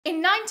In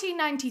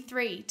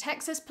 1993,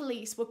 Texas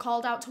police were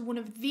called out to one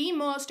of the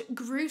most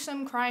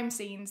gruesome crime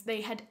scenes they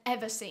had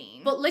ever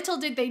seen. But little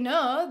did they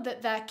know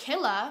that their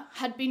killer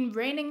had been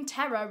raining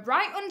terror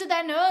right under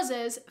their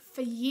noses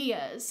for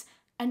years,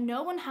 and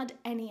no one had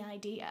any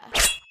idea.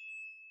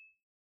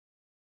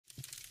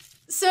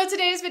 So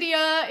today's video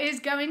is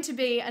going to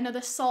be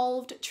another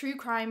solved true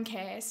crime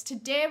case.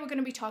 Today we're going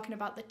to be talking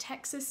about the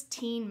Texas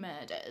teen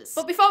murders.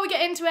 But before we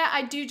get into it,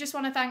 I do just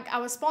want to thank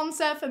our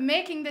sponsor for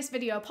making this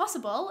video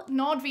possible,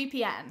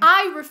 NordVPN.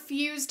 I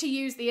refuse to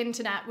use the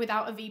internet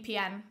without a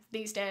VPN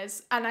these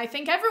days, and I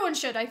think everyone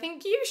should. I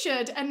think you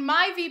should. And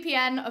my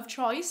VPN of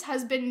choice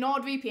has been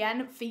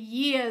NordVPN for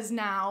years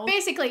now.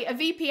 Basically, a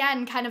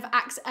VPN kind of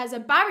acts as a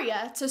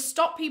barrier to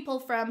stop people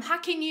from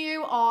hacking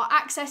you or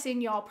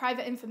accessing your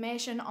private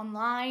information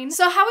online.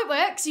 So how it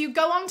works, you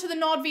go onto the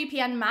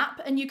NordVPN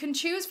map and you can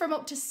choose from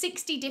up to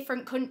 60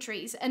 different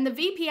countries, and the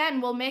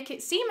VPN will make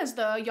it seem as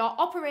though you're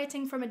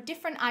operating from a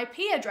different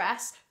IP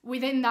address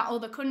within that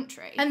other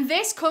country. And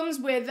this comes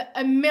with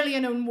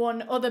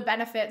 1,000,001 other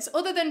benefits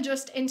other than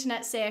just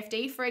internet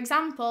safety. For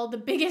example, the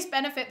biggest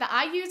benefit that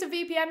I use a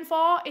VPN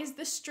for is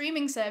the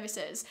streaming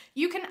services.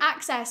 You can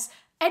access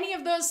any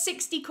of those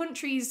 60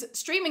 countries'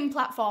 streaming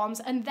platforms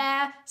and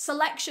their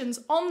selections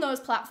on those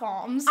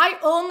platforms. I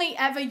only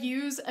ever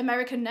use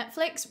American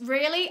Netflix,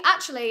 really.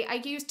 Actually, I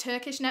use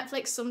Turkish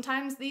Netflix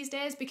sometimes these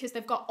days because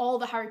they've got all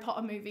the Harry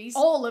Potter movies.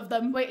 All of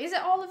them. Wait, is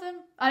it all of them?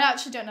 I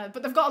actually don't know,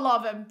 but they've got a lot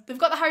of them. They've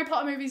got the Harry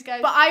Potter movies,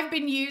 guys. But I've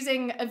been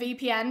using a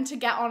VPN to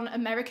get on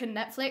American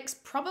Netflix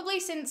probably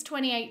since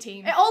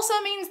 2018. It also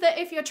means that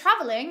if you're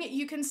traveling,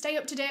 you can stay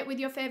up to date with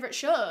your favorite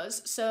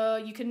shows. So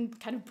you can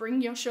kind of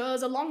bring your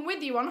shows along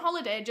with you on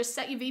holiday. Just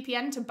set your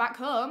VPN to back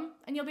home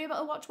and you'll be able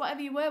to watch whatever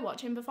you were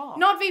watching before.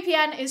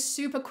 NordVPN is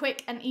super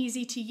quick and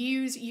easy to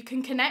use. You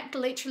can connect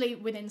literally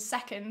within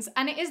seconds,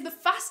 and it is the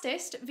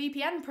fastest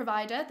VPN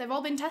provider. They've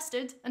all been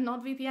tested, and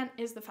NordVPN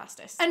is the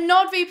fastest. And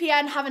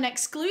NordVPN have an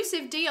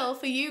exclusive deal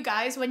for you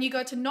guys when you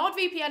go to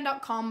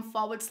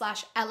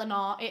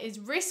nordvpn.com/Eleanor. It is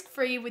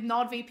risk-free with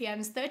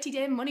NordVPN's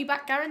 30-day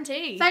money-back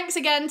guarantee. Thanks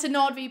again to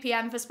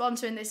NordVPN for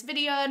sponsoring this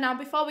video. Now,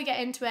 before we get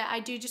into it, I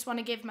do just want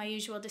to give my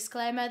usual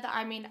disclaimer that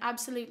I mean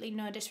absolutely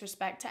no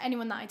disrespect to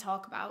anyone that I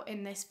talk about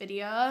in this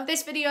video.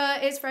 This video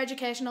is for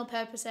educational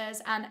purposes,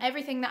 and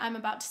everything that I'm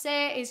about to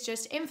say is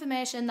just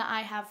information that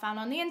I have found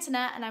on the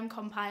internet and I'm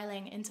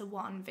compiling into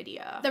one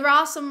video. There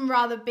are some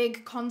rather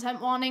big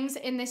content warnings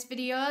in this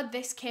video.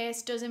 This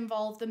case does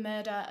involve the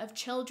murder of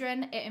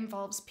children. It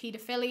involves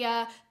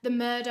paedophilia, the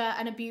murder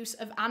and abuse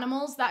of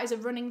animals. That is a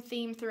running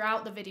theme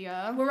throughout the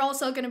video. We're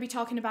also going to be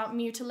talking about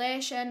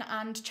mutilation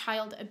and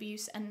child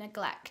abuse and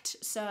neglect.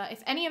 So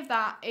if any of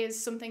that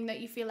is something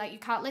that you feel like you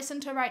can't listen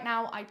to right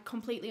now, I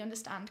completely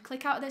understand.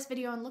 Click out of this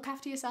video and look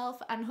after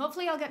yourself, and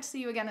hopefully I'll get to see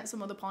you again at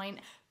some other point.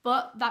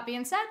 But that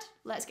being said,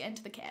 let's get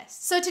into the case.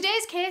 So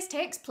today's case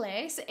takes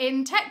place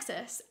in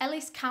Texas,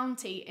 Ellis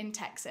County in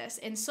Texas,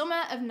 in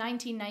summer of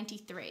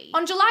 1993.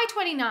 On July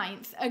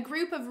 29th, a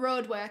group of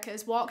road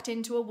workers walked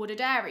into a wooded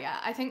area.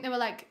 I think they were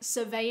like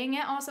surveying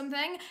it or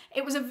something.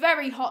 It was a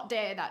very hot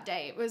day that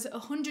day. It was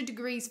 100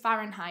 degrees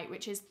Fahrenheit,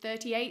 which is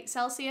 38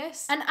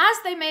 Celsius. And as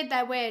they made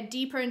their way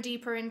deeper and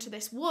deeper into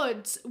this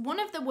woods, one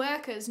of the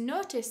workers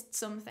noticed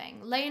something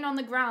laying on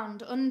the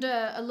ground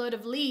under a load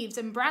of leaves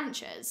and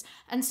branches.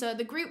 And so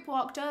the group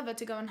walked over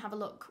to go and have a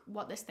look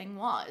what this thing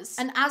was.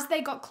 And as they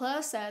got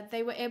closer,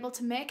 they were able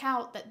to make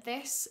out that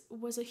this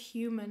was a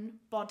human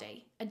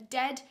body, a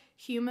dead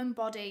human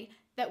body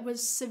that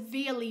was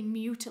severely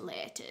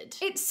mutilated.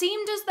 It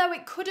seemed as though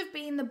it could have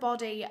been the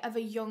body of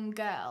a young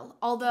girl,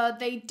 although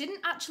they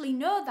didn't actually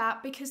know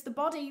that because the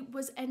body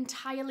was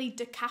entirely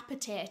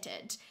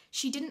decapitated.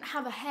 She didn't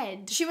have a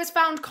head. She was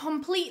found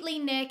completely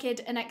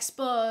naked and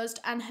exposed,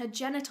 and her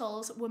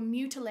genitals were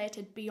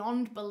mutilated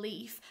beyond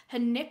belief. Her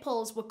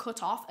nipples were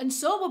cut off, and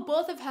so were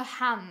both of her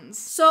hands.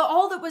 So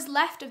all that was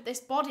left of this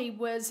body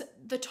was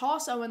the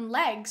torso and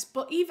legs,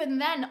 but even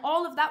then,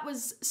 all of that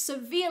was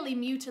severely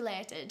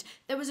mutilated.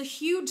 There was a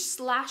huge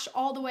slash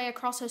all the way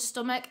across her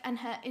stomach, and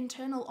her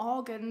internal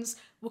organs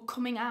were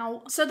coming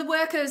out. So the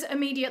workers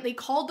immediately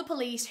called the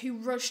police, who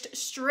rushed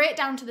straight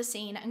down to the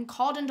scene and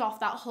cordoned off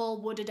that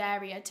whole wooded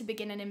area to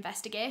begin an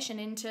investigation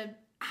into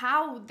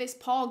how this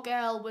poor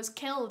girl was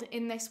killed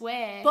in this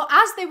way. But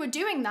as they were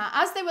doing that,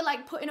 as they were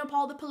like putting up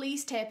all the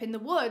police tape in the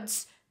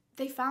woods,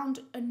 they found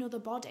another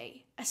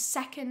body. A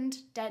second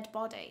dead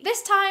body.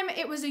 This time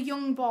it was a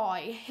young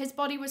boy. His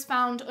body was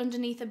found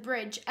underneath a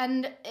bridge,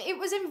 and it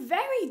was in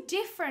very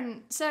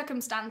different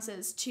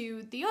circumstances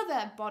to the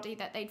other body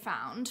that they'd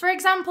found. For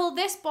example,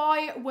 this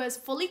boy was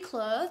fully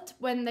clothed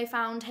when they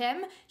found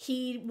him.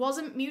 He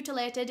wasn't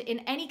mutilated in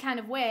any kind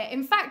of way.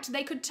 In fact,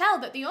 they could tell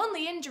that the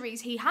only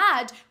injuries he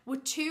had were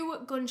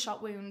 2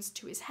 gunshot wounds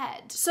to his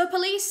head. So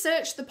police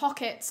searched the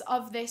pockets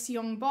of this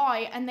young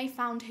boy, and they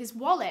found his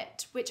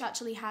wallet, which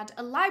actually had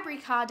a library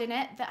card in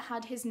it that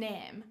had his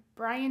name,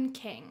 Brian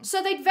King.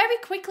 So they'd very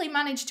quickly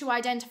managed to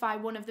identify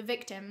one of the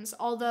victims,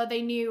 although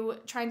they knew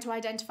trying to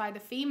identify the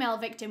female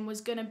victim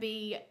was going to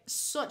be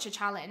such a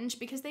challenge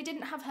because they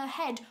didn't have her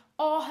head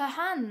or her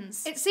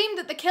hands. It seemed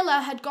that the killer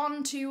had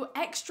gone to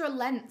extra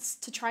lengths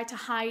to try to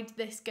hide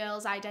this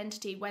girl's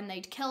identity when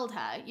they'd killed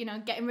her, you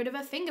know, getting rid of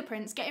her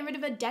fingerprints, getting rid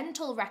of her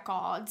dental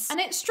records. And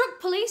it struck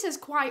police as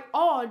quite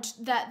odd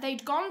that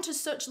they'd gone to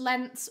such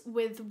lengths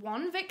with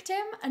one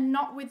victim and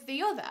not with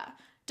the other.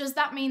 Does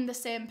that mean the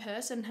same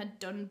person had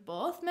done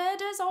both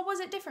murders, or was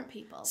it different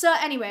people? So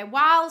anyway,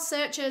 while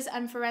searches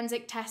and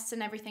forensic tests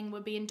and everything were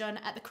being done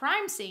at the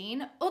crime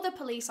scene, other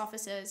police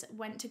officers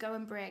went to go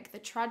and break the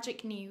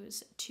tragic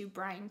news to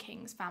Brian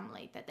King's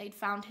family that they'd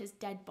found his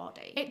dead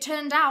body. It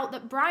turned out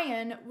that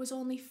Brian was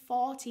only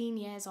 14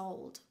 years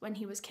old when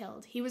he was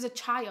killed. He was a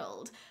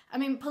child. I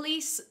mean,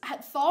 police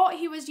had thought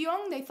he was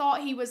young. They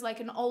thought he was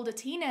like an older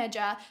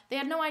teenager. They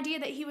had no idea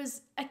that he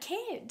was a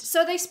kid.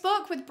 So they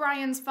spoke with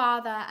Brian's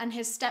father and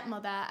his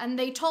stepmother, and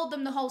they told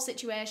them the whole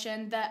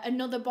situation, that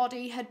another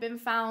body had been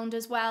found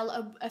as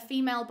well, a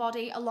female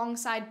body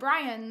alongside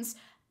Brian's.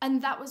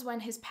 And that was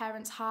when his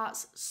parents'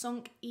 hearts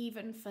sunk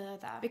even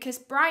further, because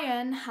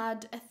Brian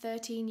had a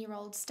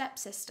 13-year-old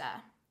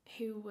stepsister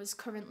who was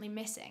currently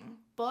missing.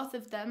 Both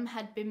of them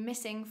had been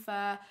missing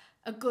for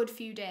a good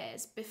few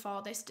days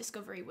before this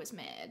discovery was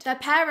made. Their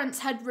parents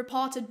had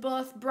reported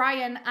both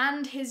Brian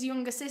and his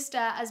younger sister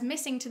as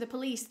missing to the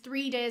police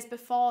 3 days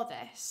before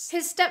this.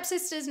 His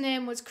stepsister's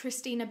name was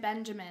Christina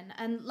Benjamin,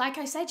 and like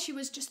I said, she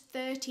was just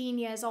 13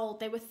 years old.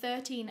 They were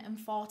 13 and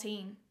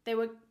 14. They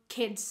were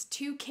kids,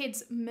 2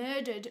 kids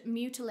murdered,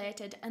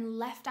 mutilated, and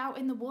left out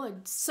in the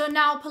woods. So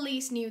now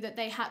police knew that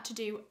they had to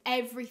do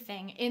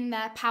everything in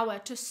their power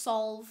to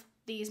solve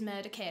these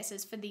murder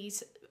cases for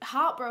these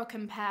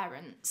heartbroken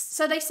parents.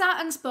 So they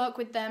sat and spoke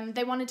with them.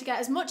 They wanted to get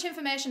as much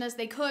information as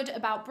they could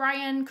about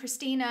Brian,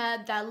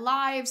 Christina, their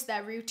lives,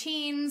 their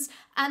routines,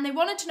 and they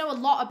wanted to know a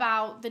lot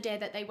about the day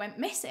that they went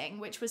missing,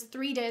 which was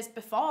 3 days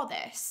before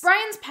this.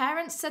 Brian's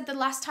parents said the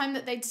last time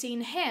that they'd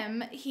seen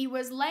him, he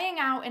was laying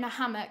out in a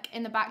hammock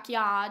in the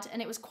backyard,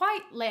 and it was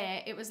quite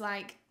late. It was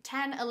like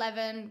 10,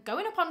 11,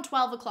 going up on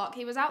 12 o'clock.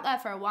 He was out there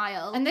for a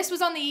while. And this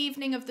was on the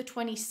evening of the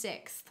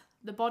 26th.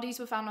 The bodies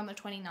were found on the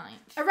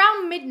 29th.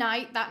 Around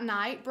midnight that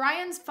night,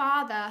 Brian's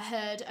father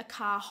heard a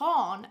car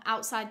horn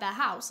outside their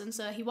house, and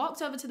so he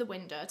walked over to the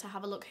window to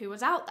have a look who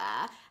was out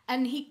there,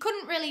 and he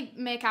couldn't really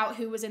make out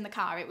who was in the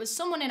car. It was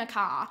someone in a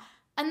car.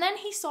 And then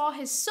he saw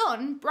his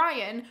son,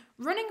 Brian,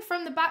 running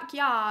from the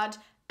backyard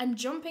and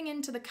jumping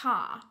into the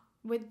car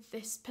with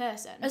this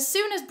person. As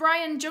soon as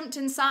Brian jumped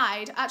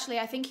inside, actually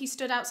I think he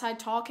stood outside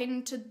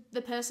talking to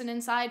the person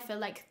inside for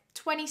like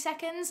 20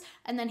 seconds,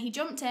 and then he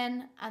jumped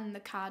in and the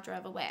car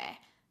drove away.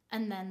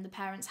 And then the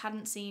parents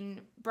hadn't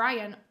seen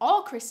Brian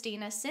or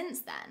Christina since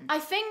then. I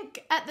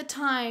think at the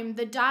time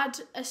the dad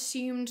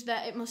assumed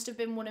that it must have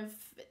been one of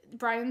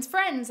Brian's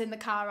friends in the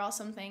car or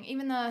something.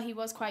 Even though he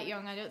was quite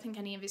young, I don't think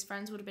any of his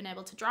friends would have been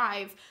able to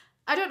drive.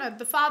 I don't know,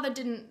 the father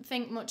didn't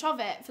think much of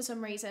it for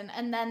some reason.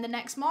 And then the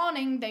next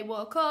morning they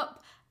woke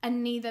up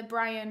and neither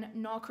Brian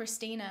nor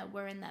Christina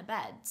were in their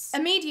beds.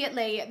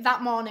 Immediately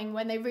that morning,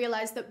 when they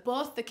realised that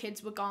both the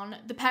kids were gone,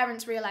 the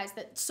parents realised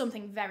that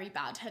something very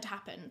bad had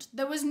happened.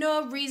 There was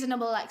no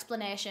reasonable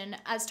explanation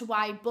as to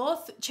why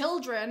both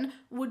children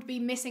would be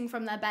missing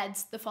from their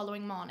beds the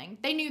following morning.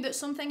 They knew that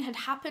something had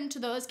happened to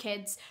those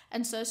kids,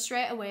 and so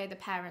straight away the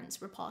parents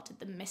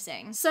reported them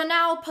missing. So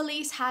now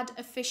police had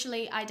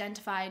officially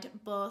identified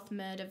both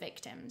murder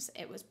victims.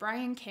 It was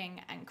Brian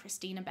King and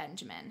Christina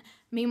Benjamin.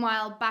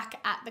 Meanwhile, back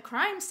at the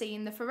crime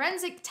scene, the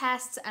forensic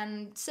tests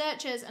and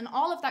searches and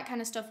all of that kind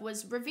of stuff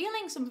was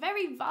revealing some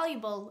very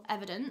valuable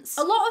evidence.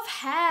 A lot of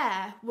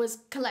hair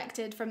was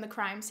collected from the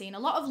crime scene, a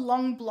lot of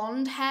long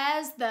blonde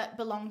hairs that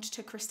belonged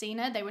to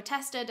Christina. They were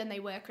tested and they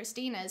were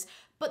Christina's,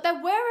 but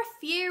there were a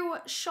few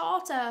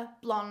shorter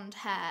blonde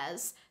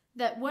hairs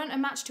that weren't a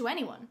match to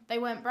anyone. They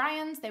weren't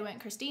Brian's, they weren't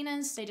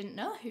Christina's, they didn't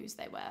know whose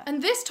they were. And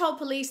this told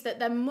police that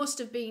there must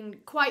have been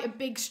quite a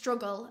big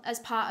struggle as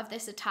part of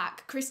this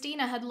attack.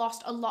 Christina had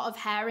lost a lot of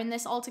hair in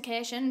this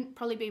altercation,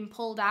 probably been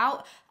pulled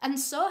out, and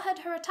so had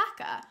her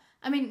attacker.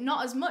 I mean,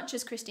 not as much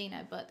as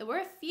Christina, but there were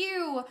a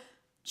few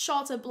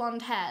shorter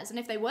blonde hairs, and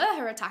if they were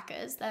her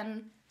attackers,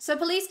 then... So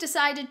police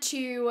decided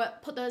to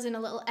put those in a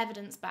little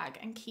evidence bag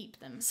and keep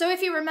them. So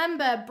if you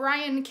remember,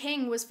 Brian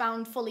King was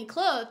found fully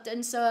clothed,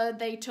 and so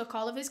they took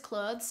all of his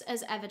clothes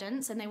as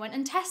evidence and they went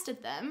and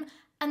tested them,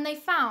 and they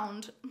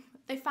found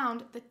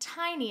the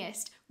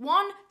tiniest,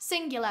 one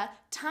singular,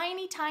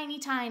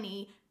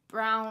 tiny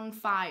brown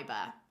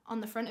fibre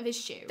on the front of his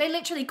shoe. They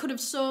literally could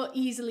have so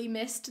easily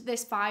missed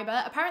this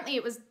fibre. Apparently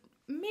it was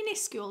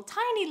minuscule,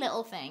 tiny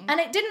little thing, and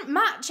it didn't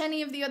match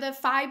any of the other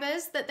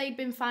fibers that they'd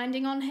been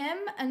finding on him,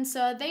 and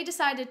so they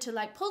decided to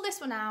like pull this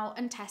one out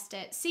and test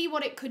it, see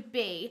what it could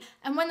be.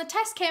 And when the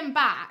test came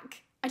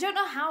back, I don't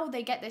know how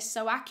they get this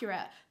so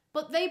accurate,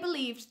 but they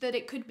believed that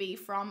it could be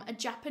from a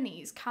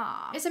Japanese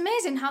car. It's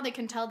amazing how they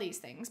can tell these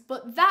things,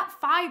 but that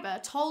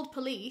fibre told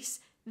police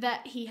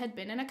that he had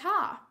been in a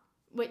car,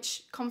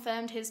 which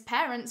confirmed his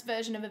parents'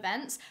 version of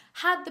events.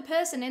 Had the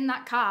person in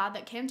that car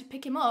that came to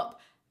pick him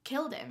up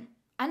killed him?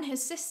 and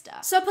his sister.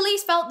 So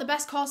police felt the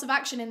best course of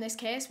action in this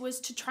case was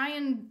to try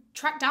and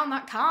track down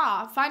that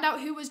car, find out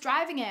who was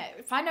driving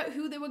it, find out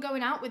who they were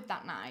going out with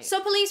that night.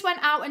 So police went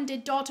out and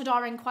did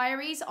door-to-door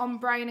inquiries on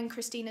Brian and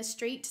Christina's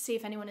street to see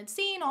if anyone had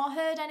seen or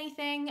heard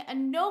anything,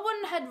 and no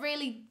one had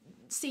really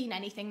seen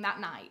anything that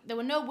night. There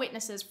were no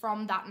witnesses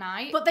from that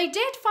night, but they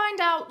did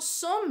find out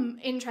some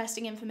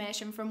interesting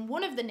information from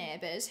one of the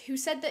neighbours who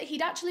said that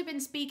he'd actually been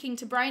speaking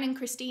to Brian and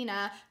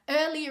Christina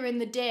earlier in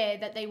the day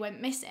that they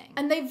went missing.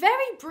 And they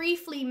very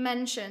briefly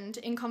mentioned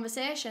in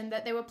conversation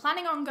that they were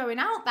planning on going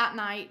out that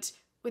night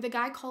with a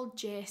guy called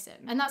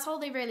Jason. And that's all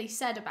they really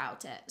said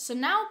about it. So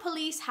now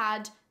police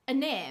had a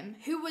name.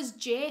 Who was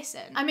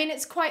Jason? I mean,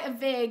 it's quite a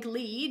vague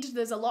lead.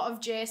 There's a lot of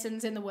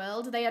Jasons in the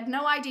world. They had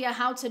no idea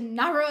how to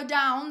narrow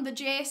down the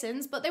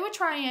Jasons, but they were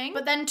trying.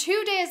 But then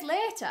 2 days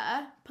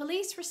later,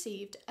 police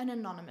received an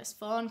anonymous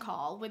phone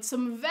call with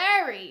some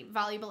very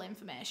valuable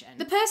information.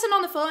 The person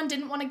on the phone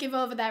didn't want to give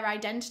over their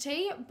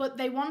identity, but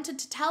they wanted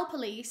to tell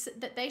police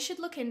that they should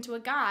look into a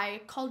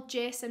guy called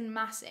Jason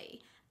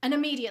Massey. And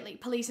immediately,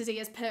 police's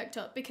ears perked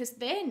up because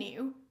they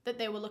knew that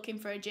they were looking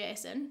for a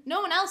Jason.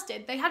 No one else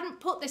did. They hadn't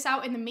put this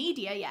out in the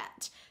media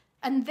yet.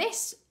 And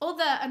this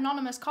other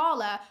anonymous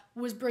caller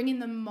was bringing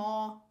them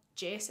more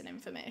Jason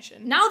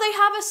information. Now they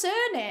have a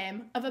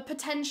surname of a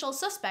potential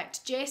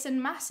suspect,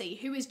 Jason Massey.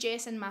 Who is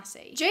Jason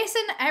Massey?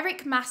 Jason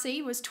Eric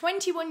Massey was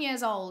 21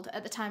 years old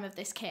at the time of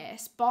this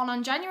case, born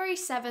on January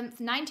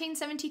 7th,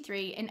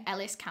 1973 in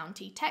Ellis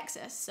County,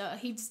 Texas. So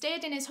he'd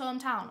stayed in his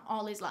hometown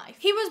all his life.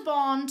 He was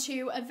born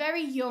to a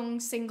very young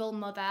single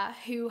mother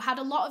who had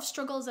a lot of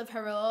struggles of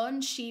her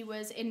own. She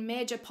was in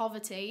major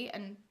poverty,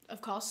 and of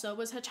course, so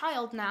was her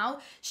child now.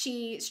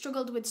 She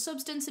struggled with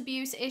substance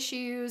abuse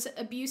issues,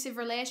 abusive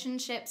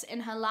relationships in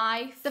her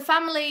life. The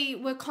family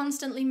were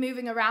constantly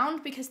moving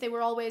around because they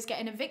were always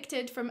getting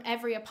evicted from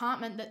every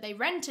apartment that they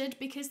rented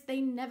because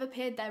they never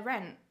paid their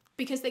rent,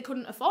 because they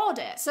couldn't afford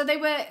it. So they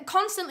were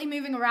constantly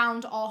moving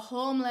around or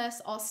homeless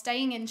or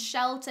staying in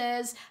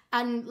shelters.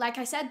 And like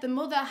I said, the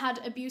mother had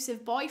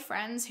abusive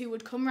boyfriends who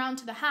would come round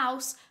to the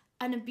house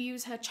and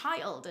abuse her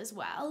child as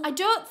well. I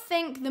don't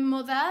think the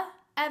mother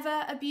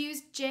ever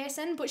abused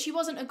Jason, but she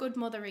wasn't a good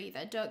mother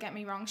either, don't get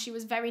me wrong. She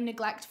was very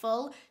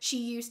neglectful. She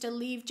used to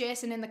leave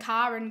Jason in the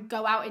car and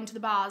go out into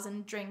the bars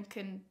and drink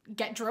and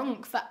get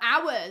drunk for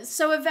hours.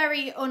 So a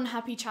very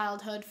unhappy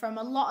childhood from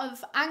a lot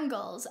of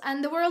angles.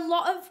 And there were a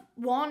lot of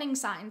warning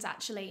signs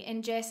actually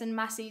in Jason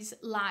Massey's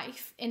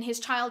life, in his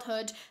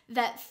childhood,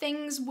 that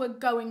things were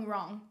going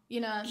wrong.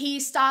 You know, he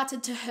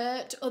started to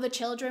hurt other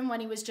children when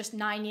he was just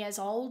 9 years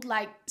old,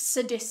 like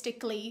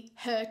sadistically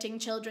hurting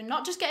children,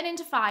 not just getting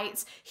into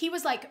fights. He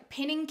was like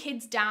pinning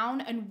kids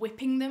down and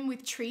whipping them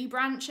with tree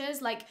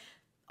branches, like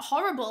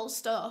horrible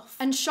stuff.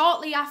 And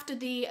shortly after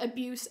the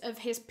abuse of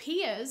his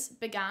peers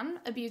began,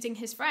 abusing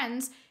his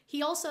friends,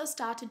 he also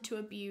started to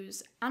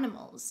abuse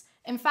animals.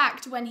 In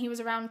fact, when he was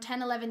around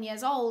 10, 11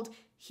 years old,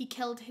 he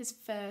killed his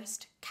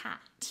first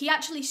cat. He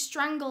actually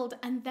strangled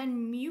and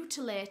then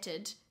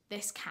mutilated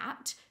this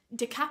cat,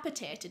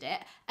 decapitated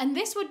it, and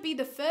this would be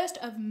the first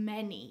of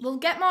many. We'll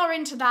get more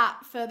into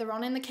that further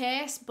on in the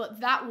case,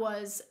 but that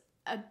was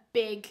a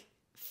big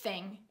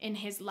thing in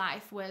his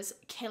life, was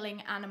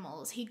killing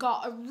animals. He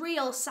got a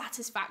real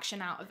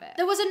satisfaction out of it.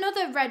 There was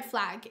another red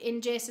flag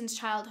in Jason's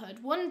childhood.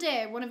 One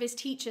day, one of his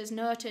teachers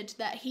noted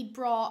that he'd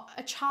brought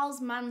a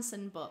Charles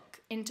Manson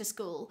book into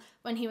school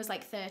when he was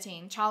like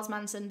 13. Charles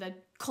Manson, the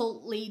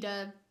cult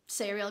leader,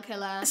 serial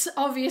killer. It's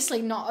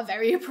obviously not a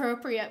very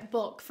appropriate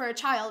book for a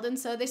child, and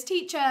so this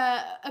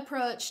teacher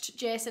approached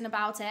Jason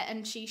about it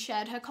and she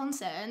shared her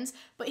concerns,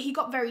 but he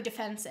got very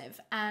defensive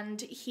and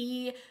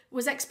he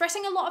was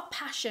expressing a lot of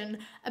passion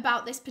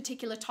about this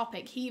particular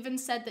topic. He even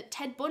said that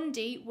Ted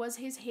Bundy was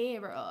his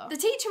hero. The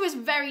teacher was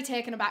very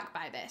taken aback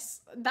by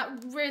this. That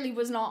really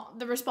was not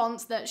the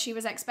response that she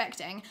was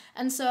expecting,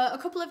 and so a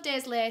couple of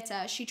days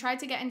later she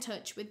tried to get in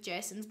touch with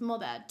Jason's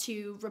mother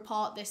to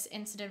report this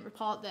incident,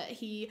 report that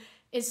he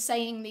is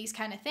saying these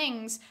kind of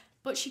things,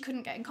 but she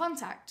couldn't get in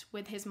contact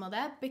with his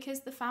mother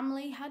because the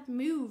family had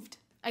moved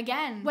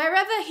again.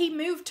 Wherever he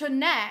moved to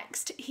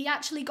next, he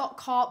actually got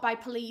caught by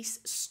police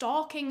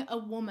stalking a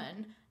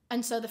woman,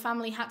 and so the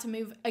family had to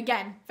move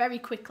again very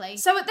quickly.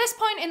 So at this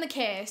point in the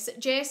case,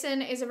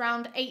 Jason is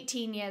around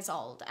 18 years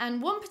old,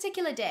 and one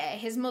particular day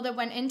his mother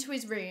went into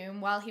his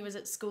room while he was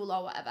at school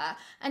or whatever,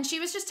 and she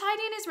was just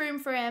tidying his room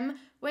for him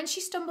when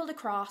she stumbled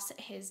across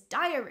his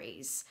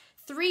diaries.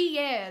 3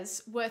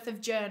 years worth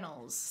of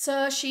journals.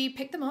 So she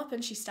picked them up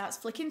and she starts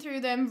flicking through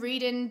them,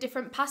 reading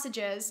different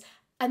passages,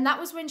 and that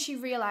was when she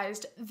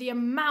realised the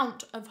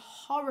amount of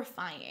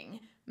horrifying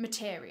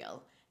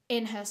material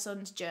in her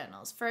son's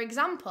journals. For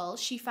example,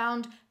 she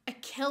found a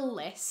kill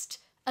list,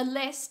 a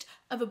list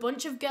of a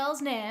bunch of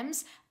girls'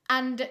 names,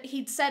 and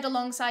he'd said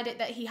alongside it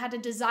that he had a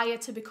desire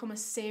to become a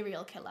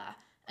serial killer,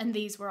 and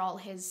these were all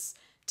his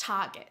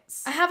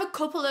targets. I have a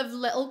couple of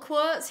little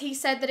quotes. He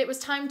said that it was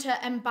time to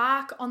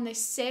embark on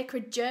this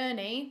sacred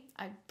journey,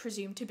 I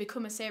presume to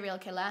become a serial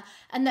killer,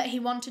 and that he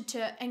wanted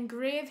to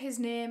engrave his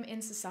name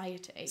in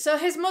society. So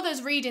his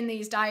mother's reading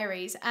these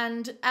diaries,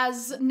 and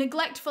as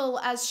neglectful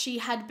as she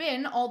had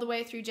been all the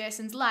way through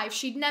Jason's life,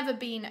 she'd never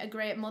been a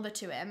great mother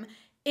to him.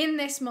 In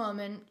this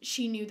moment,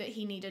 she knew that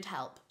he needed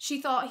help.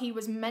 She thought he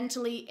was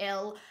mentally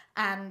ill,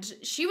 and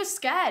she was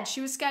scared.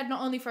 She was scared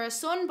not only for her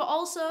son, but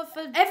also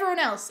for everyone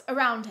else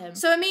around him.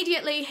 So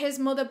immediately, his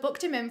mother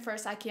booked him in for a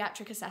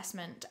psychiatric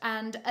assessment.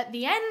 And at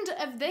the end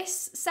of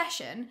this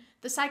session,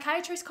 the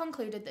psychiatrist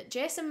concluded that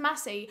Jason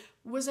Massey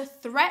was a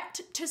threat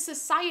to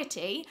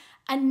society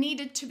and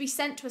needed to be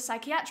sent to a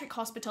psychiatric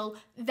hospital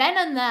then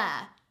and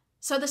there.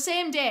 So the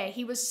same day,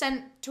 he was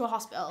sent to a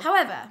hospital.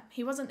 However,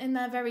 he wasn't in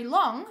there very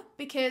long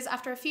because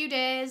after a few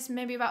days,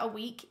 maybe about a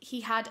week,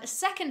 he had a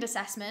second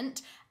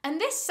assessment, and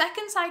this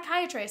second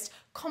psychiatrist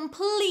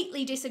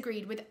completely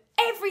disagreed with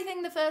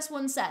everything the first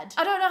one said.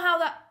 I don't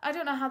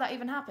know how that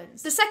even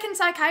happens. The second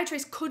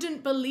psychiatrist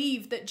couldn't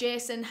believe that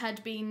Jason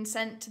had been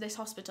sent to this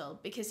hospital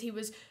because he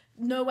was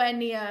nowhere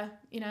near,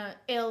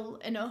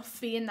 ill enough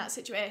to be in that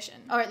situation.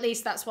 Or at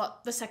least that's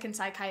what the second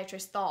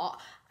psychiatrist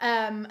thought.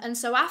 And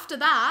so after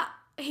that,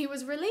 he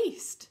was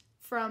released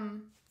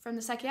from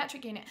the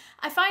psychiatric unit.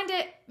 I find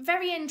it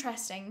very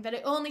interesting that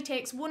it only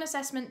takes one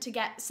assessment to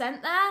get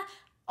sent there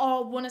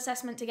or one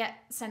assessment to get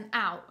sent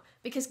out,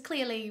 because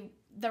clearly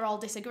they're all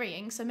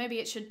disagreeing, so maybe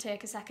it should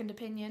take a second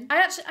opinion.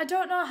 I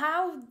don't know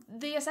how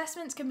the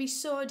assessments can be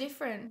so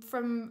different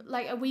from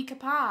like a week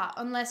apart,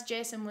 unless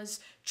Jason was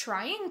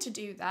trying to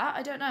do that.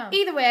 I don't know.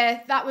 Either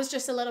way, that was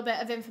just a little bit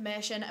of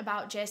information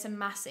about Jason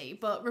Massey,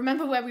 but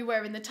remember where we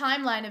were in the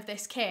timeline of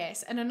this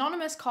case. An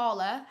anonymous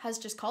caller has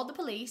just called the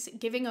police,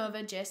 giving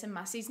over Jason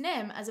Massey's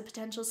name as a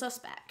potential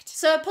suspect.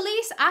 So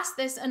police asked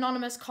this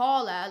anonymous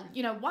caller,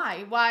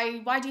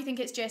 why do you think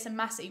it's Jason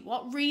Massey?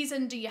 What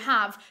reason do you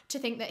have to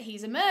think that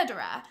he's a murderer?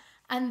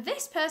 And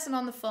this person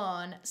on the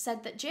phone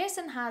said that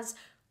Jason has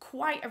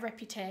quite a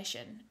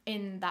reputation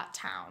in that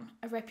town.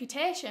 A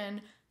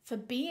reputation for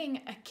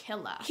being a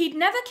killer. He'd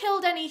never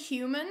killed any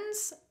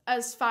humans,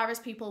 as far as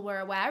people were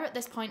aware at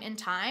this point in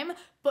time,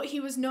 but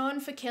he was known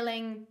for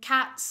killing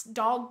cats,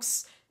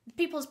 dogs,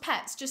 people's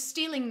pets, just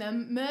stealing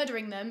them,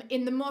 murdering them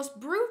in the most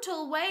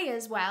brutal way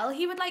as well.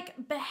 He would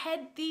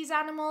behead these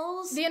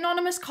animals. The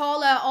anonymous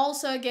caller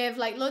also gave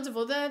loads of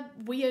other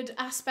weird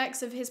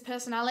aspects of his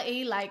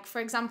personality. For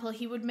example,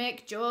 he would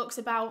make jokes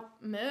about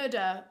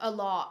murder a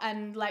lot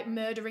and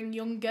murdering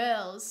young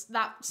girls.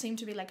 That seemed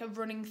to be a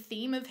running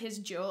theme of his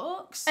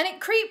jokes. And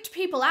it creeped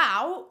people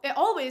out. It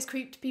always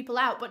creeped people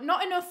out, but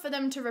not enough for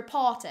them to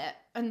report it.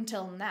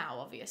 Until now,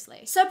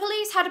 obviously. So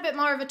police had a bit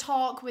more of a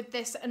talk with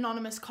this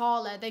anonymous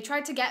caller. They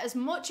tried to get as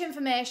much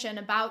information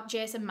about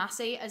Jason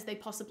Massey as they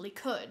possibly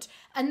could.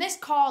 And this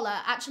caller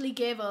actually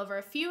gave over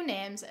a few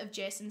names of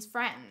Jason's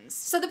friends.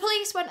 So the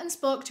police went and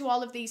spoke to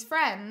all of these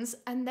friends,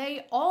 and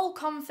they all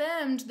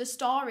confirmed the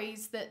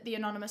stories that the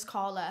anonymous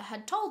caller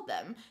had told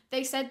them.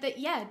 They said that,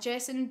 yeah,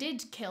 Jason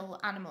did kill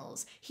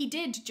animals. He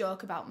did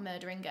joke about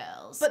murdering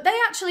girls. But they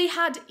actually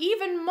had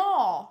even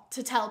more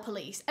to tell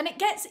police, and it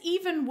gets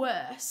even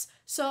worse.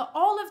 So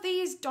all of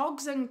these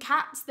dogs and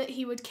cats that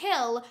he would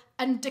kill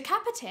and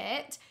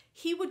decapitate,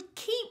 he would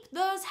keep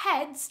those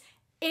heads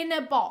in a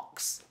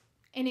box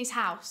in his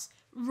house.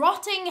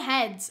 Rotting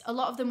heads. A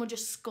lot of them were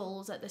just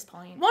skulls at this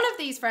point. One of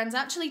these friends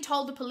actually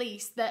told the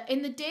police that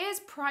in the days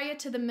prior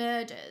to the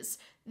murders,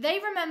 they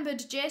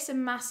remembered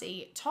Jason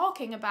Massey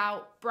talking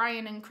about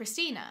Brian and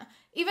Christina,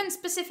 even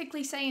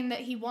specifically saying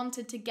that he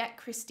wanted to get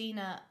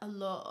Christina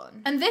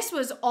alone. And this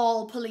was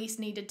all police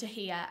needed to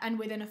hear, and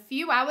within a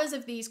few hours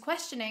of these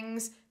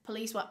questionings,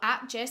 police were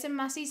at Jason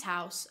Massey's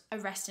house,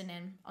 arresting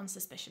him on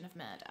suspicion of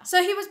murder.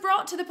 So he was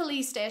brought to the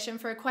police station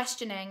for a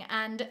questioning,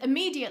 and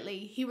immediately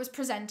he was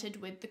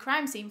presented with the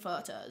crime scene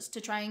photos to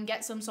try and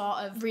get some sort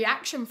of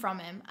reaction from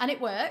him, and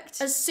it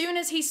worked. As soon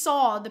as he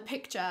saw the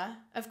picture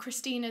of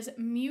Christina's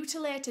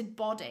mutilated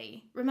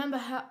body, remember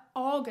her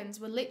organs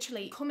were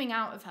literally coming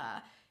out of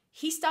her,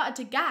 he started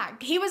to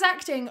gag. He was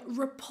acting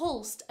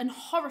repulsed and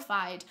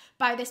horrified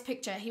by this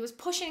picture. He was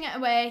pushing it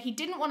away. He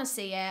didn't want to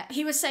see it.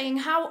 He was saying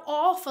how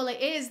awful it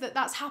is that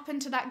that's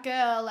happened to that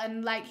girl,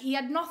 and he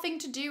had nothing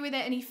to do with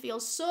it, and he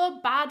feels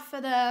so bad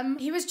for them.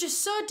 He was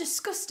just so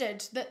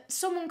disgusted that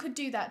someone could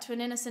do that to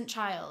an innocent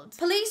child.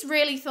 Police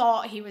really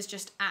thought he was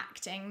just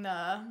acting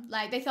though.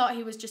 They thought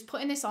he was just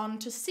putting this on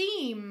to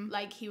seem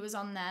like he was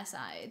on their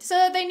side.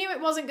 So they knew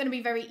it wasn't going to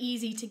be very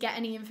easy to get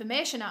any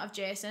information out of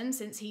Jason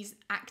since he's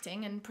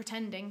acting and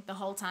pretending the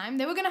whole time.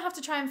 They were going to have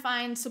to try and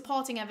find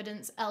supporting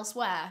evidence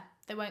elsewhere.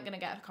 They weren't going to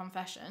get a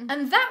confession.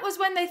 And that was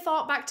when they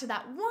thought back to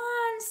that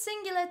one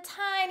singular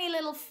tiny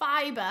little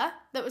fibre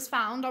that was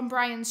found on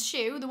Brian's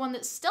shoe, the one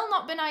that's still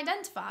not been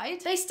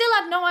identified, they still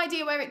had no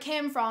idea where it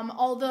came from,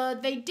 although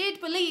they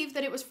did believe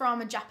that it was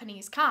from a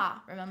Japanese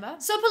car, remember?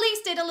 So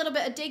police did a little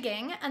bit of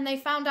digging and they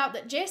found out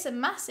that Jason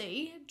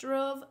Massey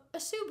drove a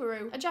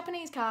Subaru, a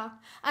Japanese car.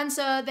 And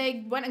so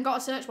they went and got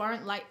a search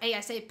warrant like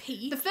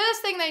ASAP. The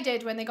first thing they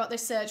did when they got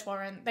this search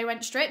warrant, they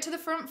went straight to the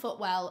front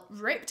footwell,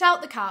 ripped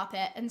out the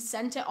carpet and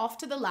sent it off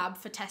to the lab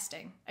for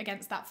testing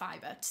against that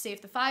fibre to see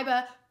if the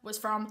fibre was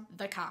from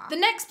the car. The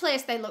next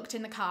place they looked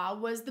in the car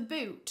was the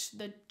boot,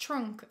 the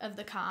trunk of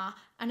the car,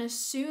 and as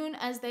soon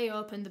as they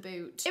opened the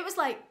boot, it was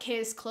like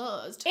case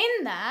closed.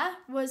 In there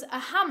was a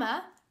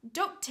hammer,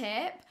 duct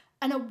tape,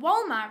 and a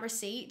Walmart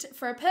receipt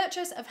for a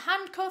purchase of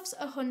handcuffs,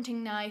 a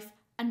hunting knife,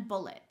 and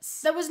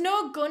bullets. There was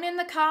no gun in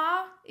the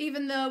car,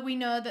 even though we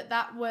know that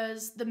that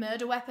was the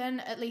murder weapon.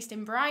 At least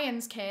in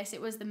Brian's case,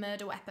 it was the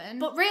murder weapon.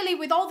 But really,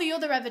 with all the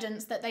other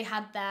evidence that they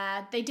had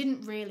there, they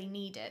didn't really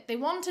need it. They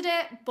wanted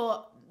it,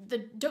 but the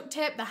duct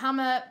tape, the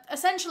hammer,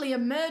 essentially a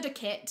murder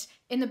kit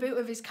in the boot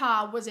of his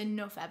car was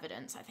enough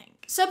evidence, I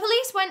think. So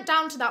police went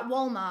down to that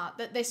Walmart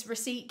that this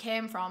receipt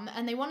came from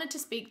and they wanted to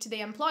speak to the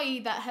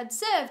employee that had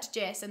served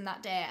Jason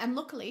that day, and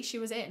luckily she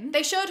was in.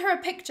 They showed her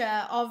a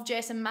picture of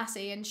Jason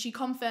Massey and she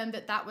confirmed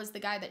that that was the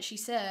guy that she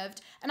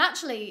served. And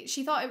actually,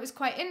 she thought it was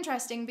quite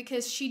interesting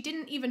because she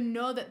didn't even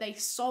know that they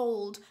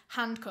sold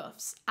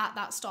handcuffs at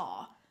that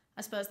store.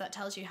 I suppose that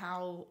tells you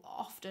how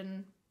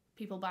often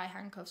people buy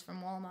handcuffs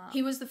from Walmart.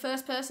 He was the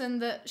first person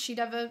that she'd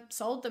ever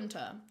sold them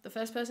to. The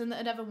first person that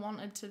had ever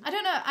wanted to. I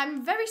don't know,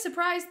 I'm very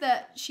surprised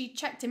that she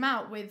checked him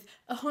out with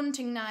a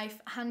hunting knife,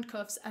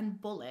 handcuffs, and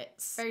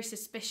bullets. Very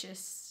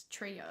suspicious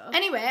trio.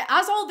 Anyway,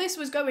 as all this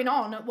was going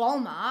on at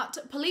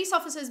Walmart, police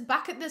officers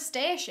back at the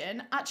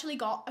station actually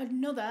got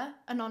another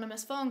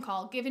anonymous phone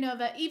call giving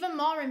over even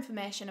more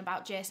information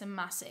about Jason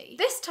Massey.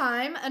 This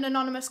time, an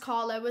anonymous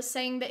caller was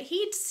saying that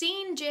he'd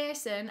seen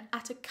Jason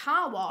at a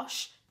car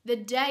wash the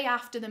day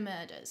after the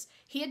murders.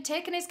 He had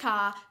taken his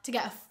car to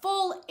get a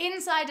full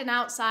inside and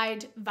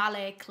outside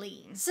valet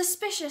clean.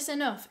 Suspicious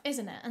enough,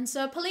 isn't it? And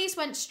so police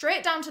went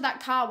straight down to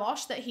that car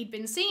wash that he'd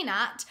been seen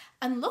at,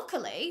 and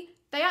luckily,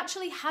 they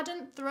actually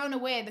hadn't thrown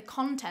away the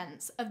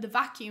contents of the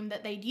vacuum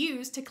that they'd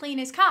used to clean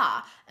his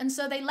car. And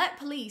so they let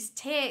police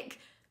take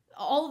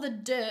all the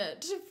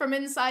dirt from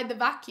inside the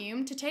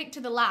vacuum to take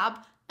to the lab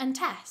and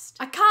test.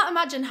 I can't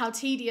imagine how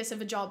tedious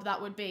of a job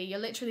that would be. You're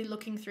literally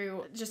looking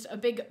through just a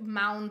big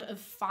mound of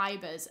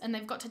fibres and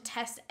they've got to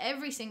test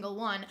every single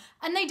one.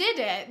 And they did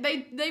it.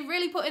 They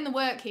really put in the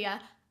work here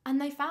and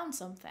they found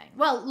something.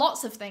 Well,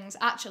 lots of things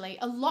actually.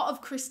 A lot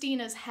of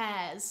Christina's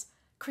hairs.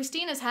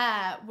 Christina's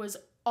hair was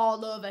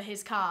all over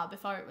his car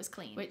before it was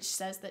cleaned, which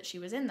says that she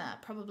was in there,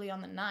 probably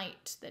on the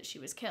night that she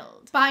was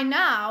killed. By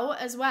now,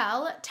 as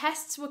well,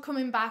 tests were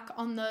coming back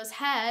on those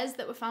hairs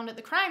that were found at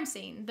the crime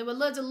scene. There were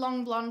loads of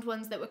long blonde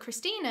ones that were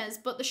Christina's,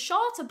 but the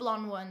shorter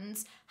blonde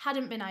ones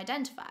hadn't been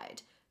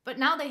identified. But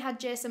now they had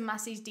Jason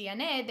Massey's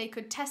DNA, they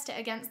could test it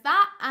against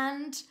that,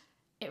 and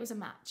it was a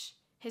match.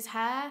 His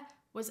hair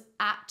was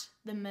at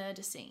the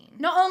murder scene.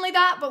 Not only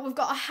that, but we've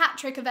got a hat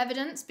trick of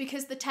evidence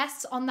because the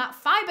tests on that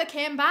fibre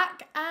came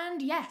back,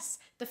 and yes,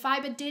 the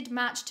fibre did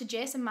match to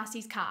Jason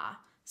Massey's car.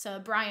 So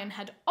Brian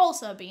had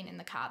also been in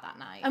the car that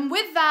night. And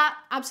with that,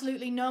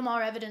 absolutely no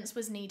more evidence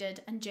was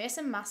needed, and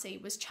Jason Massey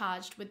was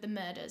charged with the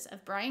murders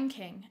of Brian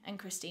King and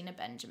Christina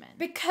Benjamin.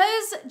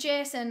 Because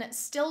Jason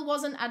still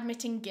wasn't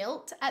admitting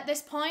guilt at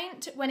this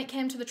point when it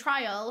came to the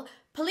trial,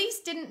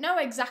 police didn't know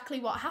exactly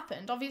what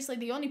happened. Obviously,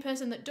 the only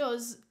person that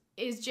does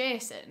is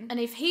Jason. And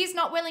if he's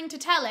not willing to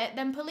tell it,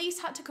 then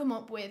police had to come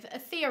up with a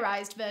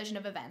theorised version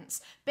of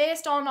events.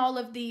 Based on all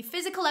of the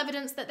physical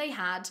evidence that they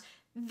had,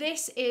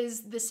 this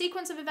is the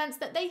sequence of events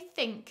that they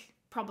think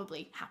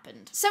probably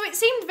happened. So it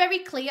seemed very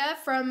clear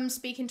from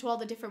speaking to all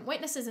the different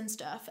witnesses and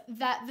stuff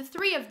that the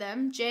three of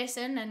them,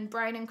 Jason and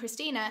Brian and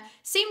Christina,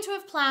 seemed to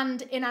have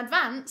planned in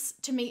advance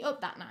to meet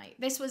up that night.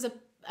 This was a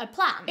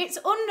plan. It's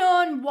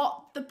unknown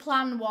what the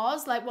plan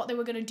was, like what they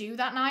were going to do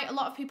that night. A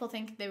lot of people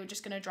think they were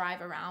just going to drive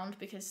around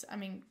because, I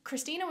mean,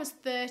 Christina was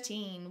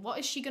 13. What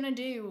is she going to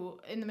do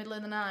in the middle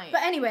of the night?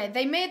 But anyway,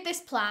 they made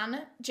this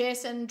plan.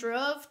 Jason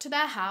drove to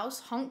their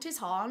house, honked his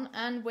horn,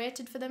 and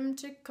waited for them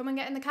to come and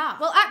get in the car.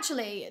 Well,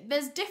 actually,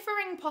 there's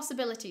differing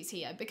possibilities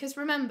here because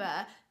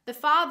remember, the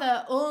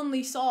father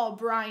only saw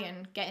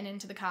Brian getting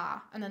into the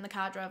car and then the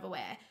car drove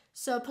away.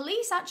 So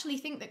police actually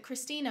think that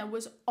Christina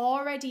was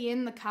already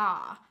in the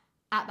car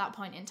at that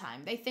point in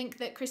time. They think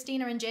that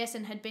Christina and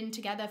Jason had been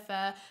together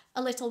for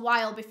a little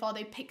while before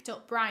they picked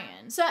up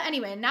Brian. So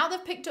anyway, now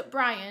they've picked up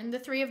Brian, the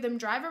three of them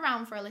drive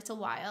around for a little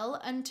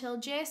while until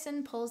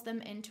Jason pulls them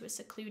into a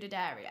secluded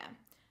area.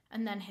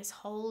 And then his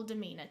whole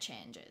demeanour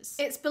changes.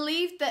 It's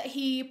believed that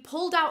he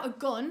pulled out a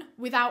gun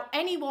without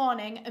any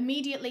warning,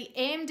 immediately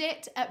aimed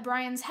it at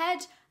Brian's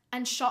head,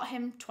 and shot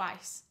him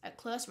twice at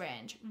close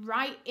range,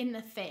 right in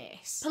the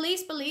face.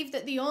 Police believe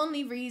that the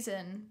only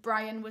reason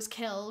Brian was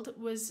killed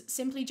was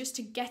simply just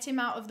to get him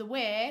out of the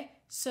way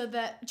so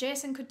that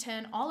Jason could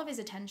turn all of his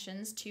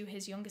attentions to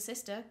his younger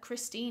sister,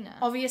 Christina.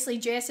 Obviously,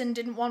 Jason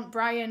didn't want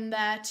Brian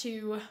there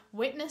to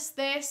witness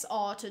this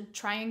or to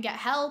try and get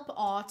help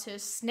or to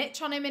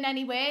snitch on him in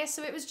any way,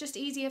 so it was just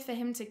easier for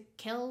him to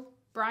kill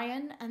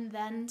Brian and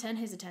then turn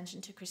his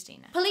attention to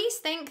Christina. Police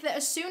think that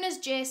as soon as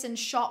Jason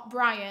shot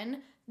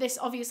Brian, this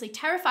obviously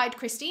terrified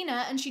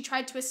Christina and she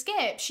tried to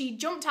escape. She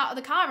jumped out of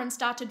the car and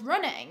started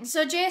running.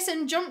 So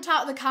Jason jumped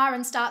out of the car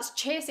and starts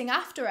chasing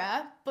after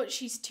her, but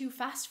she's too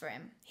fast for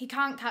him. He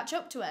can't catch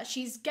up to her.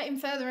 She's getting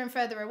further and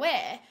further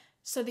away.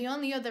 So the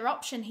only other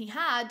option he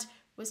had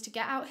was to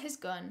get out his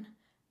gun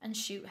and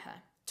shoot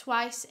her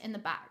twice in the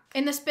back.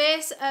 In the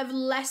space of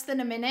less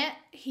than a minute,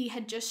 he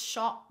had just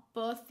shot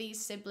both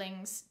these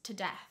siblings to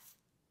death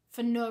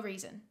for no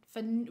reason,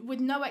 with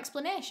no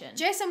explanation.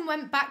 Jason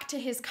went back to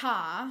his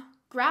car,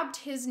 grabbed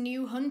his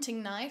new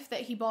hunting knife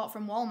that he bought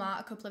from Walmart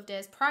a couple of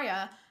days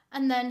prior,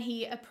 and then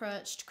he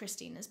approached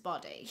Christina's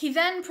body. He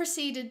then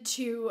proceeded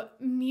to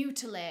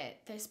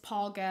mutilate this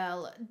poor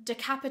girl,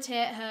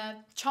 decapitate her,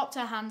 chopped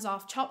her hands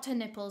off, chopped her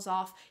nipples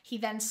off. He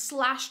then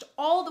slashed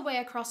all the way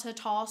across her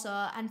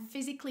torso and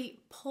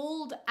physically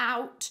pulled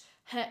out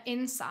her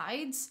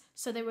insides,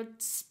 so they were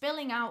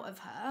spilling out of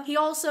her. He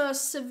also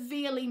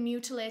severely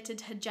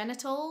mutilated her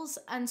genitals,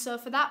 and so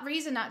for that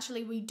reason,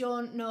 actually, we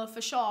don't know for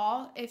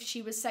sure if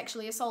she was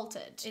sexually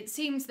assaulted. It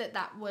seems that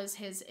that was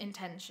his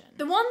intention.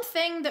 The one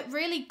thing that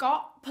really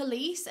got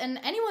police and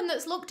anyone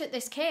that's looked at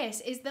this case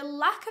is the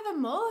lack of a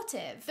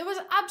motive. There was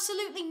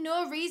absolutely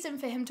no reason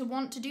for him to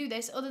want to do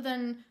this other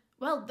than,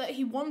 well, that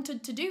he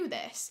wanted to do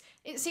this.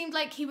 It seemed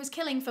like he was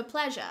killing for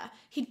pleasure.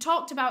 He'd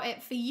talked about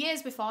it for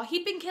years before.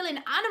 He'd been killing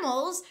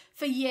animals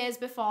for years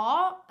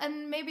before,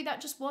 and maybe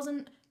that just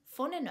wasn't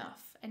fun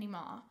enough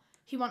anymore.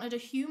 He wanted a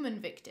human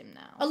victim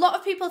now. A lot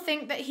of people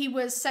think that he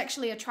was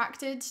sexually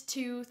attracted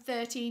to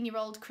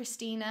 13-year-old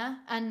Christina,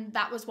 and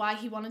that was why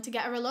he wanted to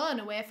get her alone,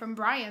 away from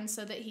Brian,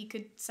 so that he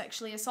could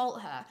sexually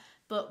assault her.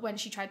 But when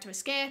she tried to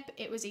escape,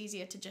 it was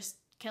easier to just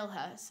kill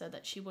her so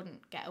that she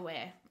wouldn't get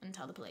away and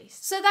tell the police.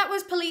 So that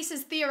was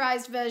police's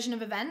theorized version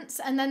of events,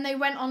 and then they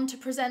went on to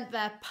present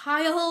their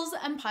piles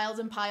and piles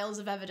and piles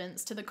of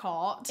evidence to the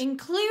court,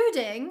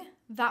 including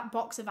that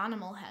box of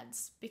animal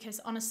heads, because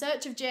on a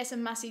search of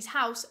Jason Massey's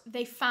house,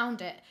 they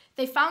found it.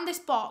 They found this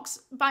box.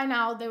 By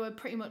now, they were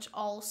pretty much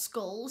all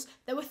skulls.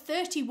 There were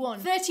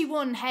 31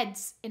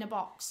 heads in a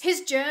box.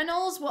 His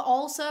journals were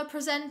also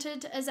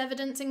presented as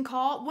evidence in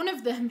court. One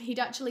of them he'd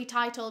actually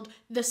titled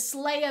The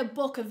Slayer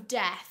Book of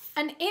Death.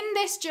 And in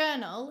this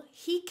journal,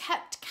 he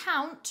kept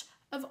count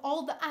of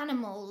all the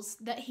animals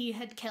that he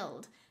had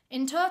killed.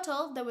 In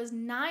total, there was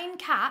 9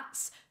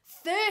 cats,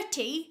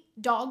 30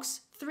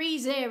 dogs,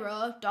 30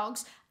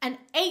 dogs, and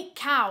 8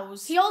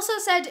 cows. He also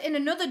said in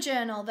another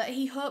journal that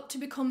he hoped to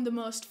become the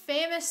most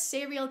famous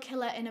serial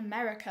killer in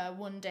America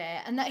one day,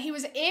 and that he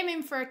was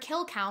aiming for a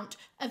kill count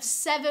of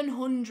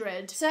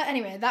 700. So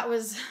anyway, that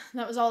was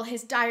all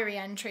his diary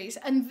entries.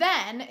 And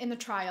then in the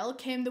trial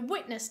came the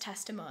witness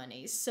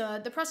testimonies.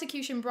 So the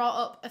prosecution brought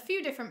up a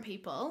few different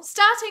people,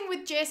 starting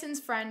with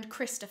Jason's friend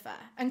Christopher.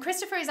 And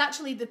Christopher is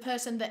actually the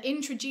person that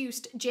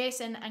introduced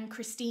Jason and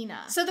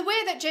Christina. So the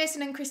way that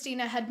Jason and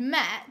Christina had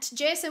met,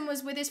 Jason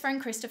was with his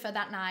friend Christopher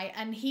that night,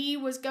 and he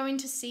was going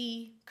to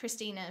see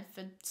Christina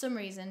for some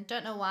reason,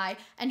 don't know why,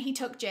 and he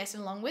took Jason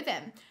along with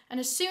him. And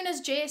as soon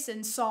as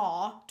Jason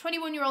saw,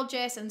 21-year-old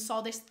Jason saw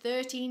this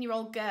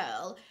 13-year-old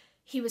girl,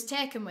 he was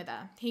taken with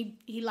her.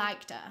 He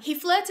liked her. He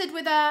flirted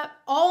with her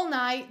all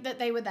night that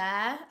they were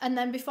there, and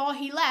then before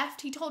he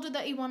left, he told her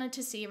that he wanted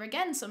to see her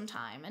again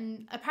sometime,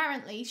 and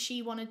apparently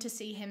she wanted to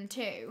see him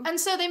too. And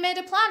so they made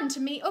a plan to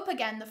meet up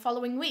again the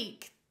following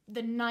week,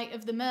 the night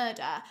of the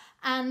murder,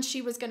 and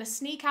she was going to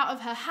sneak out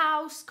of her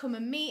house, come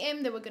and meet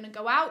him. They were going to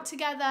go out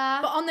together.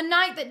 But on the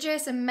night that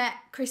Jason met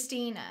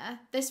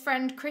Christina, this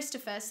friend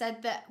Christopher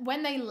said that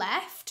when they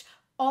left,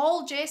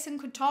 all Jason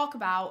could talk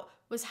about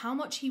was how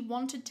much he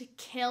wanted to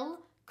kill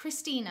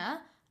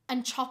Christina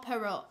and chop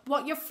her up.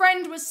 What, your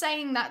friend was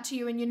saying that to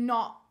you and you're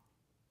not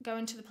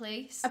going to the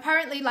police?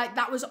 Apparently, like,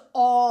 that was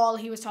all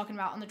he was talking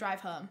about on the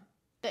drive home.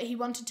 That he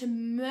wanted to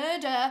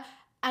murder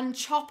and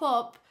chop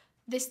up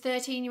this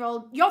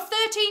 13-year-old, your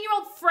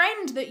 13-year-old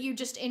friend that you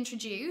just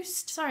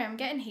introduced. Sorry, I'm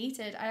getting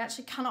heated. I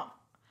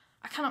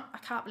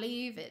can't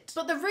believe it.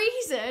 But the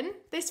reason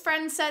this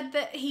friend said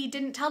that he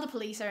didn't tell the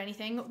police or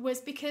anything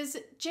was because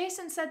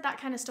Jason said that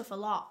kind of stuff a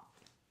lot.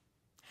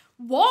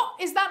 What?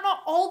 Is that not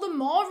all the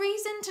more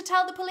reason to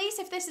tell the police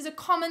if this is a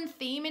common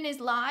theme in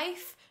his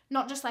life?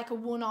 Not just like a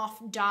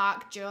one-off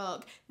dark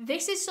joke.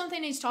 This is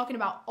something he's talking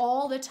about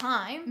all the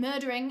time.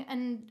 Murdering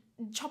and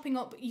chopping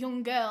up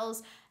young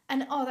girls.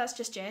 And oh, that's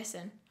just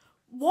Jason.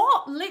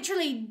 What?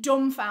 Literally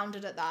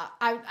dumbfounded at that.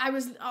 I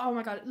was, oh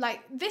my God.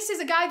 Like, this is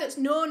a guy that's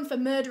known for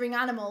murdering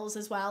animals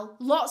as well.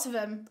 Lots of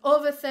them.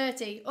 Over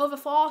 30, over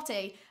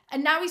 40.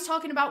 And now he's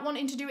talking about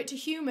wanting to do it to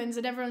humans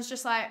and everyone's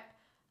just like,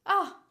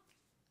 oh,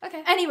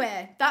 okay.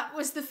 Anyway, that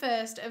was the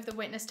first of the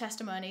witness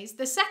testimonies.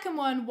 The second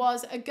one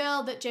was a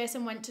girl that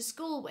Jason went to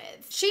school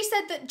with. She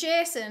said that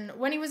Jason,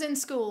 when he was in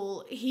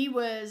school, he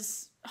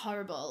was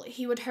horrible.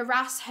 He would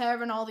harass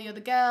her and all the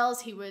other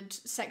girls. He would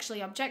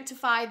sexually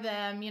objectify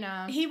them, you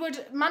know. He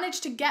would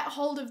manage to get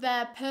hold of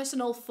their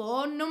personal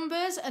phone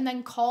numbers and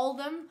then call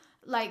them,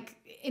 like,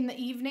 in the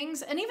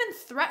evenings, and even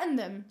threaten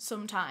them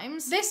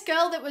sometimes. This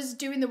girl that was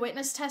doing the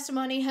witness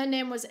testimony, her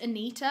name was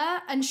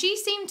Anita, and she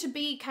seemed to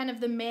be kind of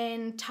the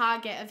main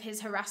target of his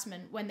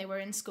harassment when they were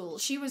in school.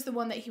 She was the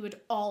one that he would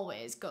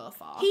always go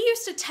for. He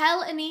used to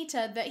tell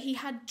Anita that he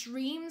had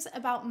dreams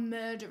about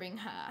murdering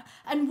her,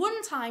 and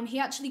one time he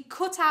actually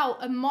cut out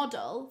a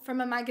model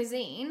from a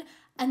magazine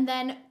and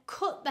then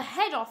cut the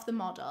head off the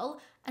model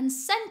and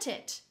sent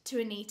it to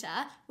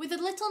Anita with a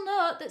little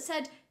note that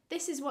said,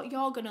 "This is what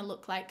you're gonna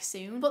look like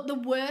soon." But the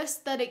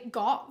worst that it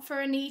got for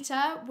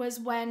Anita was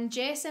when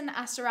Jason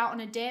asked her out on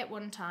a date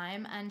one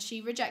time and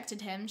she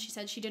rejected him. She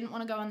said she didn't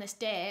want to go on this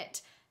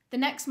date. The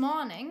next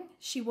morning,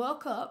 she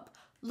woke up,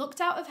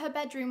 looked out of her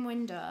bedroom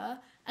window,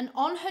 and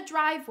on her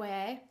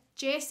driveway,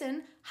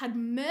 Jason had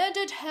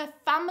murdered her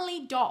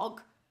family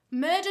dog,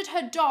 murdered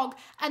her dog,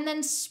 and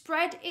then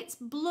spread its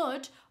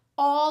blood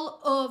all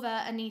over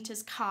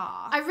Anita's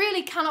car. I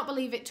really cannot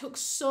believe it took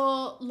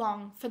so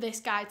long for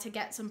this guy to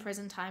get some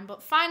prison time,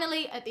 but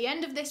finally, at the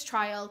end of this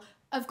trial,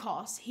 of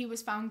course, he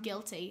was found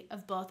guilty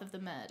of both of the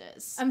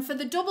murders. And for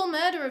the double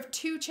murder of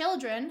 2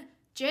 children,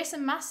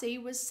 Jason Massey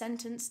was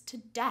sentenced to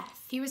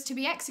death. He was to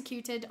be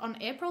executed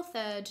on April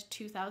 3rd,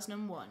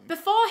 2001.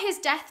 Before his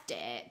death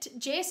date,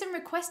 Jason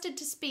requested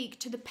to speak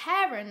to the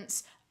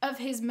parents of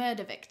his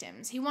murder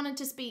victims. He wanted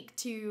to speak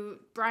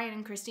to Brian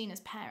and Christina's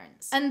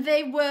parents. And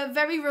they were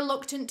very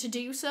reluctant to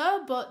do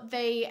so, but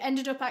they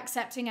ended up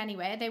accepting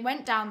anyway. They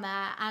went down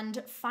there,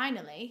 and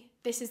finally,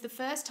 this is the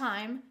first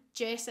time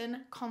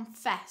Jason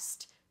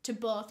confessed to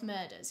both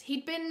murders.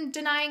 He'd been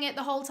denying it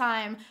the whole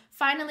time.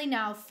 Finally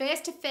now,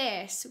 face to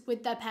face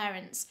with their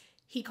parents,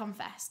 he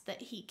confessed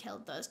that he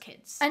killed those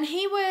kids. And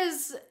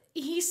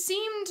he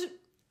seemed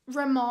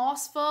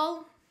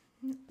remorseful.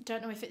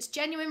 Don't know if it's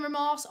genuine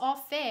remorse or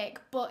fake,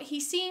 but he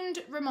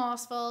seemed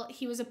remorseful.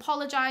 He was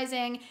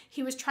apologising.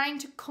 He was trying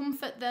to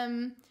comfort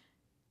them.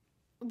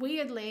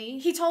 Weirdly,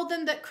 he told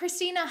them that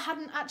Christina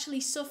hadn't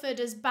actually suffered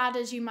as bad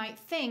as you might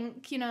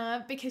think, you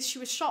know, because she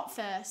was shot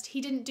first.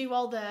 He didn't do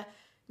all the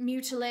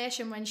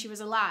mutilation when she was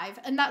alive,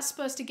 and that's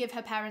supposed to give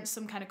her parents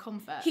some kind of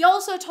comfort. He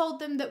also told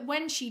them that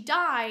when she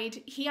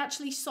died, he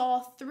actually saw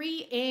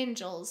 3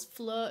 angels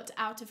float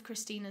out of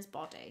Christina's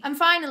body. And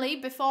finally,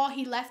 before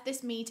he left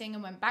this meeting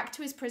and went back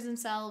to his prison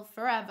cell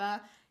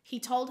forever, he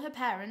told her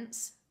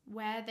parents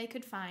where they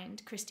could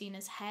find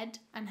Christina's head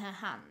and her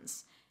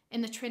hands.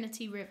 In the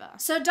Trinity River.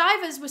 So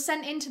divers were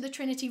sent into the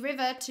Trinity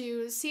River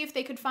to see if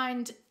they could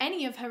find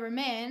any of her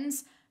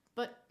remains,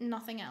 but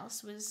nothing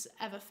else was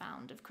ever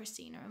found of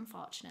Christina,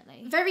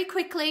 unfortunately. Very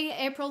quickly,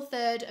 April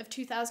 3rd of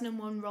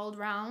 2001 rolled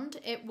round.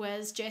 It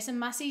was Jason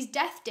Massey's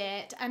death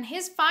date, and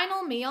his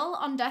final meal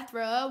on death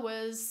row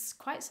was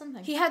quite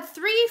something. He had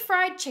 3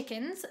 fried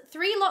chickens,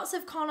 3 lots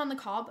of corn on the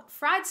cob,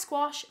 fried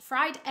squash,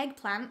 fried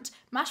eggplant,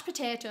 mashed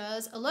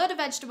potatoes, a load of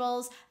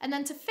vegetables, and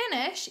then to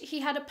finish, he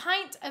had a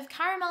pint of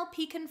caramel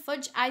pecan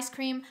fudge ice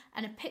cream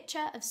and a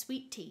pitcher of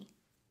sweet tea.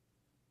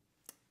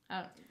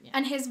 Oh, yeah.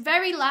 And his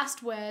very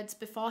last words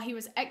before he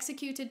was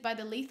executed by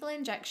the lethal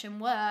injection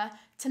were,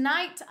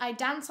 "Tonight I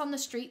dance on the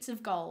streets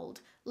of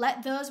gold.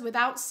 Let those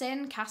without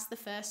sin cast the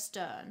first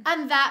stone."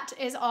 And that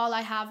is all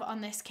I have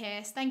on this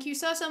case. Thank you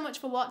so much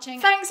for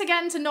watching. Thanks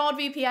again to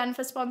NordVPN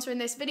for sponsoring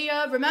this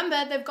video.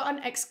 Remember, they've got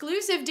an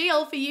exclusive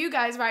deal for you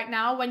guys right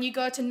now when you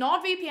go to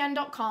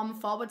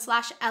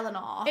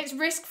nordvpn.com/Eleanor. It's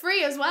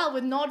risk-free as well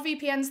with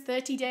NordVPN's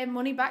 30-day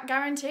money-back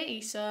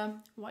guarantee. So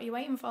what are you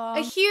waiting for?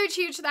 A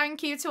huge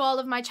thank you to all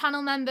of my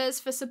channel members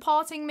for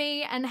supporting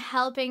me and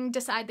helping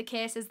decide the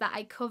cases that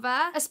I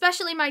cover,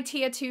 especially my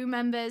tier 2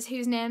 members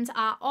whose names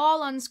are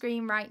all on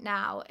screen right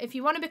now. If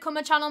you want to become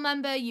a channel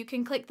member, you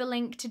can click the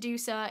link to do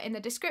so in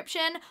the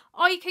description,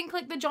 or you can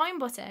click the join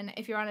button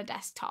if you're on a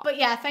desktop. But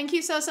yeah, thank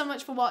you so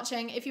much for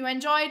watching. If you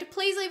enjoyed,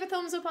 please leave a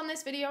thumbs up on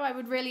this video. I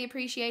would really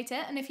appreciate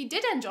it. And if you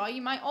did enjoy,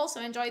 you might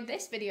also enjoy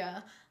this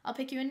video. I'll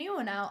pick you a new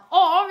one out.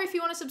 Or if you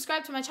want to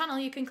subscribe to my channel,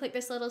 you can click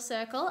this little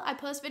circle. I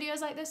post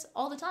videos like this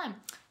all the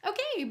time.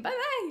 Okay,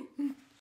 bye-bye.